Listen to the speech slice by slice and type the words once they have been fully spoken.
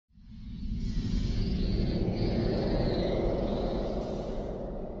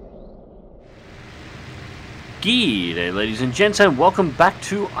G'day ladies and gents, and welcome back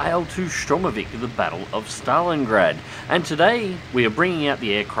to IL-2 Stromovik, the Battle of Stalingrad. And today we are bringing out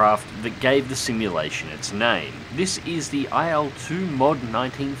the aircraft that gave the simulation its name. This is the IL-2 Mod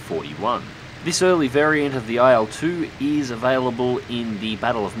 1941. This early variant of the IL-2 is available in the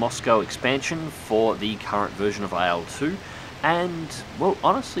Battle of Moscow expansion for the current version of IL-2. And, well,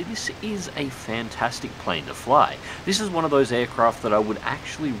 honestly, this is a fantastic plane to fly. This is one of those aircraft that I would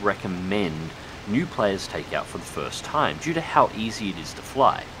actually recommend new players take out for the first time, due to how easy it is to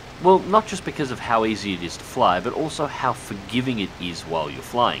fly. Well, not just because of how easy it is to fly, but also how forgiving it is while you're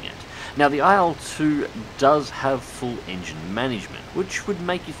flying it. Now, the IL-2 does have full engine management, which would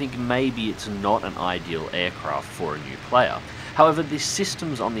make you think maybe it's not an ideal aircraft for a new player. However, the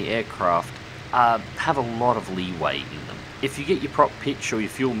systems on the aircraft have a lot of leeway in them. If you get your prop pitch or your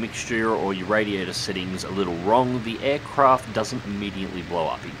fuel mixture or your radiator settings a little wrong, the aircraft doesn't immediately blow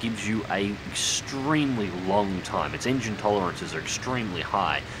up. It gives you an extremely long time. Its engine tolerances are extremely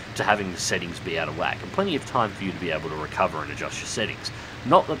high to having the settings be out of whack, and plenty of time for you to be able to recover and adjust your settings.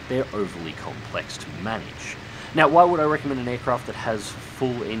 Not that they're overly complex to manage. Now, why would I recommend an aircraft that has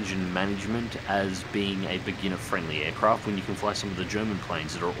full engine management as being a beginner-friendly aircraft when you can fly some of the German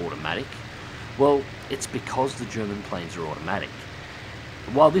planes that are automatic? Well, it's because the German planes are automatic.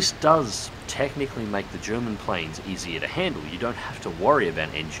 While this does technically make the German planes easier to handle, you don't have to worry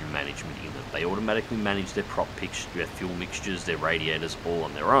about engine management in them. They automatically manage their prop pitch, their fuel mixtures, their radiators all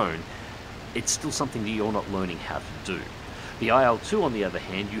on their own. It's still something that you're not learning how to do. The IL-2, on the other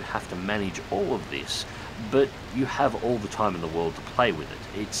hand, you have to manage all of this, but you have all the time in the world to play with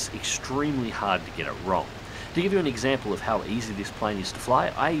it. It's extremely hard to get it wrong. To give you an example of how easy this plane is to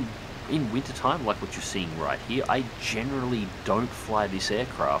fly, in wintertime, like what you're seeing right here, I generally don't fly this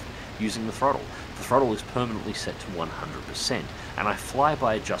aircraft using the throttle. The throttle is permanently set to 100%, and I fly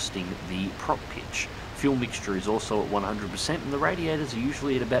by adjusting the prop pitch. Fuel mixture is also at 100%, and the radiators are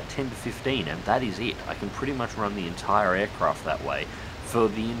usually at about 10 to 15, and that is it. I can pretty much run the entire aircraft that way for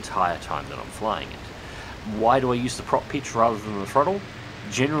the entire time that I'm flying it. Why do I use the prop pitch rather than the throttle?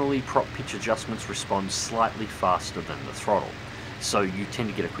 Generally, prop pitch adjustments respond slightly faster than the throttle, so you tend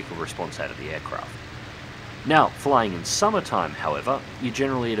to get a quicker response out of the aircraft. Now, flying in summertime, however, you're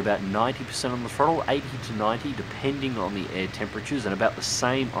generally at about 90% on the throttle, 80 to 90 depending on the air temperatures, and about the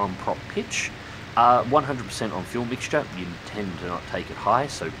same on prop pitch. 100% on fuel mixture, you tend to not take it high,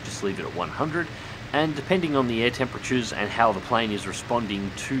 so just leave it at 100. And depending on the air temperatures and how the plane is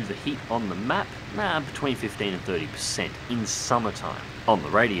responding to the heat on the map, between 15 and 30% in summertime on the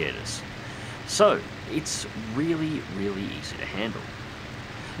radiators. So, it's really, really easy to handle.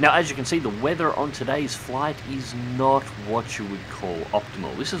 Now, as you can see, the weather on today's flight is not what you would call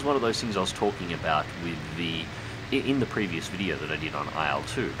optimal. This is one of those things I was talking about in the previous video that I did on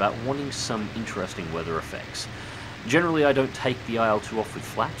IL-2, about wanting some interesting weather effects. Generally, I don't take the IL-2 off with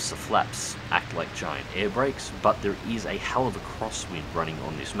flaps. The flaps act like giant air brakes, but there is a hell of a crosswind running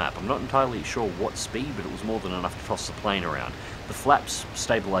on this map. I'm not entirely sure what speed, but it was more than enough to toss the plane around. The flaps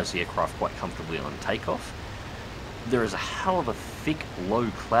stabilize the aircraft quite comfortably on takeoff. There is a hell of a thick, low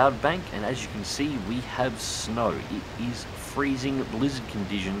cloud bank, and as you can see, we have snow. It is freezing, blizzard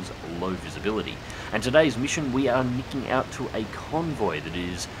conditions, low visibility. And today's mission, we are nicking out to a convoy that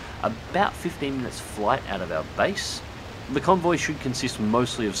is about 15 minutes flight out of our base. The convoy should consist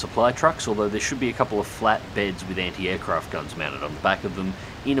mostly of supply trucks, although there should be a couple of flat beds with anti-aircraft guns mounted on the back of them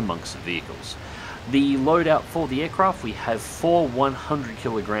in amongst the vehicles. The loadout for the aircraft, we have 4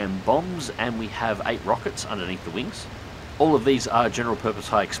 100-kilogram bombs and we have 8 rockets underneath the wings. All of these are general purpose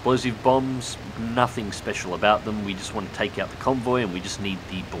high explosive bombs, nothing special about them. We just want to take out the convoy and we just need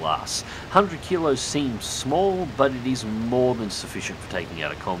the blasts. 100 kilos seems small, but it is more than sufficient for taking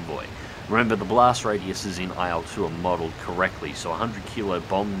out a convoy. Remember, the blast radiuses in IL-2 are modelled correctly, so a 100 kilo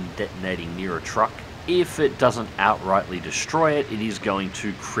bomb detonating near a truck, if it doesn't outrightly destroy it, it is going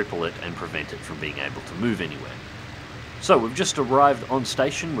to cripple it and prevent it from being able to move anywhere. So we've just arrived on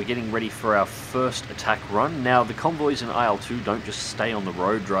station, we're getting ready for our first attack run. Now, the convoys in IL-2 don't just stay on the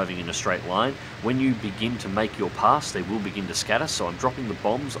road driving in a straight line. When you begin to make your pass, they will begin to scatter, so I'm dropping the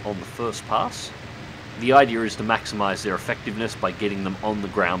bombs on the first pass. The idea is to maximise their effectiveness by getting them on the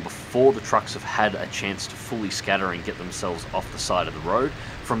ground before the trucks have had a chance to fully scatter and get themselves off the side of the road.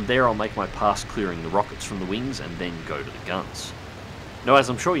 From there, I'll make my pass clearing the rockets from the wings and then go to the guns. Now, as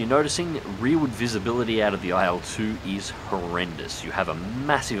I'm sure you're noticing, rearward visibility out of the IL-2 is horrendous. You have a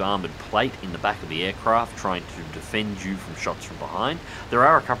massive armoured plate in the back of the aircraft trying to defend you from shots from behind. There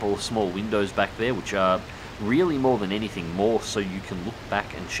are a couple of small windows back there which are really more than anything more so you can look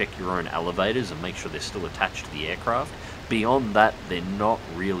back and check your own elevators and make sure they're still attached to the aircraft. Beyond that, they're not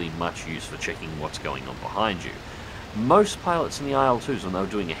really much use for checking what's going on behind you. Most pilots in the IL-2s, when they were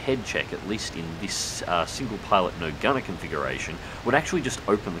doing a head check, at least in this single pilot no gunner configuration, would actually just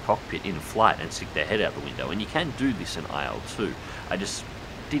open the cockpit in flight and stick their head out the window, and you can do this in IL-2. I just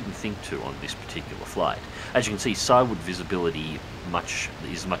didn't think to on this particular flight. As you can see, sideward visibility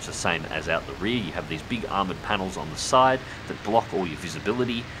is much the same as out the rear. You have these big armoured panels on the side that block all your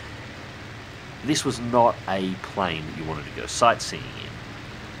visibility. This was not a plane that you wanted to go sightseeing in.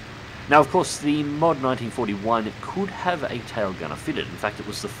 Now, of course, the mod 1941 could have a tail gunner fitted. In fact, it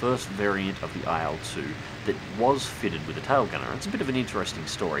was the first variant of the IL-2 that was fitted with a tail gunner. It's a bit of an interesting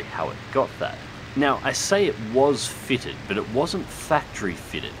story how it got that. Now, I say it was fitted, but it wasn't factory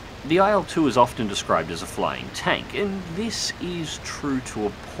fitted. The IL-2 is often described as a flying tank, and this is true to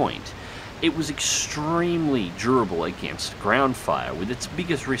a point. It was extremely durable against ground fire, with its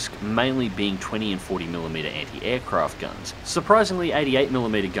biggest risk mainly being 20 and 40mm anti-aircraft guns. Surprisingly,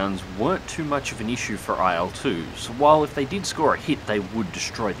 88mm guns weren't too much of an issue for IL-2s. While if they did score a hit, they would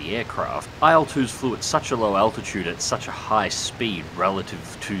destroy the aircraft. IL-2s flew at such a low altitude at such a high speed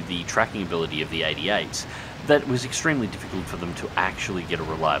relative to the tracking ability of the 88s that it was extremely difficult for them to actually get a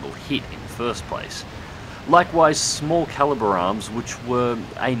reliable hit in the first place. Likewise, small caliber arms, which were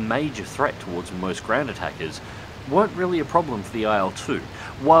a major threat towards most ground attackers, weren't really a problem for the IL-2.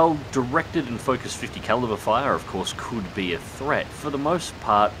 While directed and focused 50 caliber fire of course could be a threat, for the most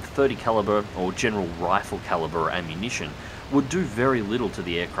part 30 caliber or general rifle caliber ammunition would do very little to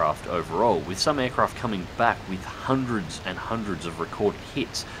the aircraft overall, with some aircraft coming back with hundreds and hundreds of recorded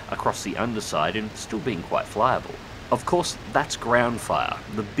hits across the underside and still being quite flyable. Of course, that's ground fire.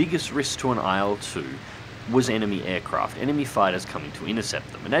 The biggest risk to an IL-2 was enemy aircraft, enemy fighters coming to intercept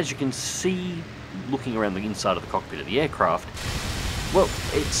them. And as you can see, looking around the inside of the cockpit of the aircraft, well,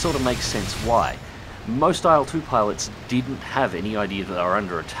 it sort of makes sense why. Most IL-2 pilots didn't have any idea that they were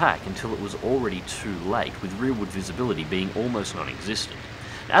under attack until it was already too late, with rearward visibility being almost non-existent.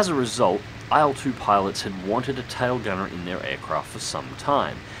 As a result, IL-2 pilots had wanted a tail gunner in their aircraft for some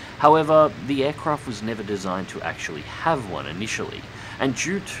time. However, the aircraft was never designed to actually have one initially. And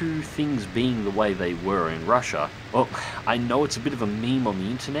due to things being the way they were in Russia, well, I know it's a bit of a meme on the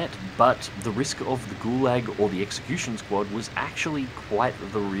internet, but the risk of the Gulag or the execution squad was actually quite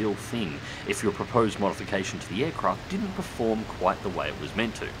the real thing if your proposed modification to the aircraft didn't perform quite the way it was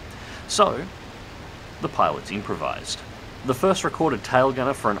meant to. So, the pilots improvised. The first recorded tail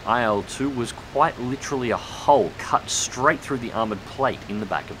gunner for an IL-2 was quite literally a hole cut straight through the armoured plate in the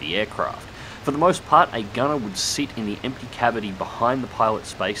back of the aircraft. For the most part, a gunner would sit in the empty cavity behind the pilot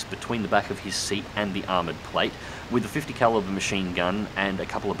space between the back of his seat and the armoured plate, with a 50 caliber machine gun and a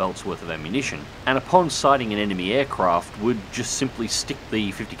couple of belts worth of ammunition, and upon sighting an enemy aircraft would just simply stick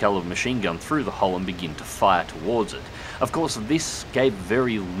the 50 caliber machine gun through the hole and begin to fire towards it. Of course, this gave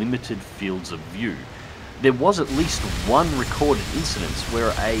very limited fields of view. There was at least one recorded incident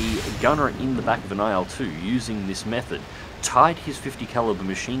where a gunner in the back of an IL-2 using this method tied his 50 caliber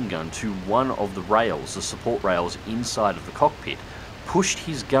machine gun to one of the rails, the support rails inside of the cockpit, pushed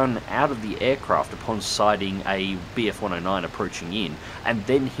his gun out of the aircraft upon sighting a BF-109 approaching in, and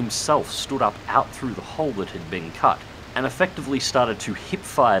then himself stood up out through the hole that had been cut, and effectively started to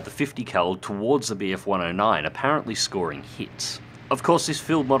hip-fire the 50 cal towards the BF-109, apparently scoring hits. Of course, this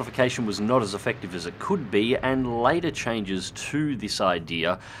field modification was not as effective as it could be, and later changes to this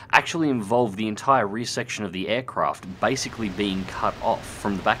idea actually involved the entire rear section of the aircraft basically being cut off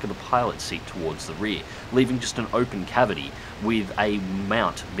from the back of the pilot seat towards the rear, leaving just an open cavity with a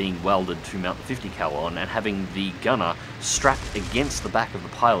mount being welded to mount the 50 cal on, and having the gunner strapped against the back of the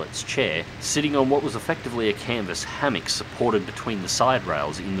pilot's chair, sitting on what was effectively a canvas hammock supported between the side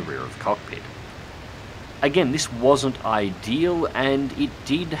rails in the rear of the cockpit. Again, this wasn't ideal, and it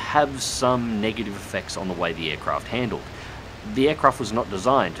did have some negative effects on the way the aircraft handled. The aircraft was not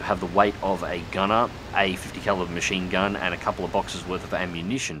designed to have the weight of a gunner, a 50 caliber machine gun, and a couple of boxes worth of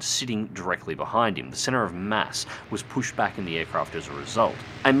ammunition sitting directly behind him. The centre of mass was pushed back in the aircraft as a result.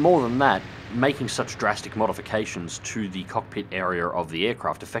 And more than that, making such drastic modifications to the cockpit area of the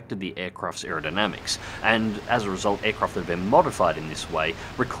aircraft affected the aircraft's aerodynamics, and as a result, aircraft that had been modified in this way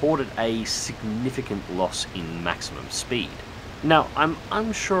recorded a significant loss in maximum speed. Now, I'm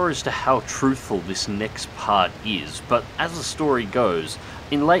unsure as to how truthful this next part is, but as the story goes,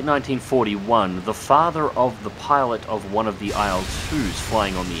 in late 1941, the father of the pilot of one of the IL-2s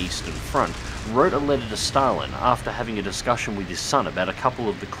flying on the Eastern Front wrote a letter to Stalin after having a discussion with his son about a couple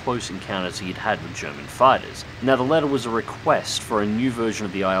of the close encounters he had had with German fighters. Now, the letter was a request for a new version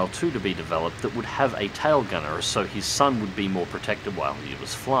of the IL-2 to be developed that would have a tail gunner so his son would be more protected while he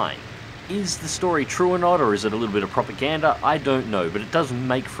was flying. Is the story true or not, or is it a little bit of propaganda? I don't know, but it does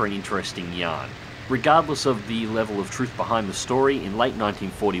make for an interesting yarn. Regardless of the level of truth behind the story, in late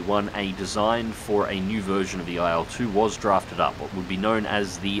 1941 a design for a new version of the IL-2 was drafted up, what would be known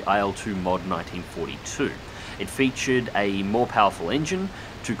as the IL-2 Mod 1942. It featured a more powerful engine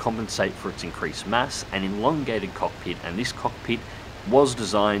to compensate for its increased mass, an elongated cockpit, and this cockpit was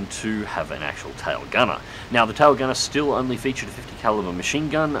designed to have an actual tail gunner. Now, the tail gunner still only featured a 50 caliber machine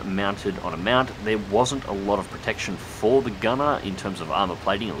gun mounted on a mount. There wasn't a lot of protection for the gunner in terms of armor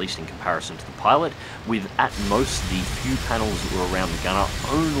plating, at least in comparison to the pilot, with at most the few panels that were around the gunner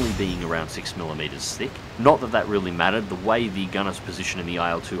only being around 6mm thick. Not that that really mattered. The way the gunner's position in the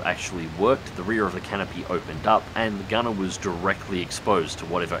IL-2 actually worked, the rear of the canopy opened up and the gunner was directly exposed to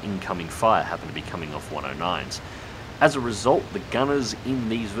whatever incoming fire happened to be coming off 109s. As a result, the gunners in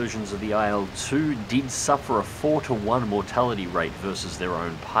these versions of the IL-2 did suffer a 4-to-1 mortality rate versus their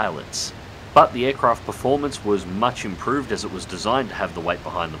own pilots. But the aircraft performance was much improved as it was designed to have the weight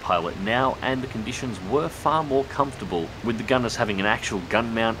behind the pilot now, and the conditions were far more comfortable, with the gunners having an actual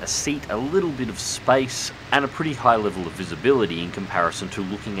gun mount, a seat, a little bit of space, and a pretty high level of visibility in comparison to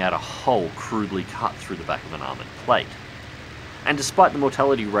looking at a hole crudely cut through the back of an armoured plate. And despite the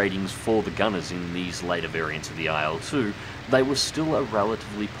mortality ratings for the gunners in these later variants of the IL-2, they were still a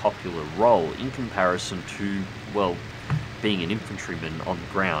relatively popular role in comparison to, well, being an infantryman on the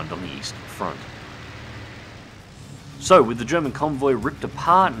ground on the Eastern Front. So, with the German convoy ripped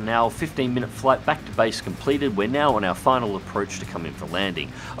apart and our 15-minute flight back to base completed, we're now on our final approach to come in for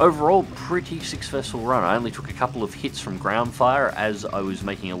landing. Overall, pretty successful run. I only took a couple of hits from ground fire as I was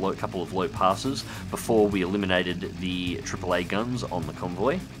making a couple of low passes before we eliminated the AAA guns on the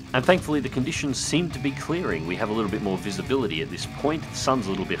convoy. And thankfully the conditions seem to be clearing. We have a little bit more visibility at this point, the sun's a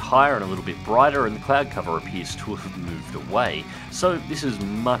little bit higher and a little bit brighter, and the cloud cover appears to have moved away. So this is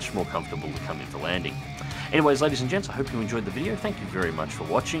much more comfortable to come in for landing. Anyways, ladies and gents, I hope you enjoyed the video. Thank you very much for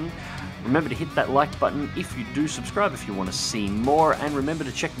watching. Remember to hit that like button if you do, subscribe if you want to see more, and remember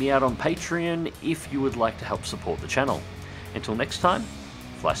to check me out on Patreon if you would like to help support the channel. Until next time,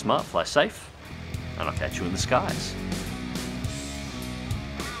 fly smart, fly safe, and I'll catch you in the skies.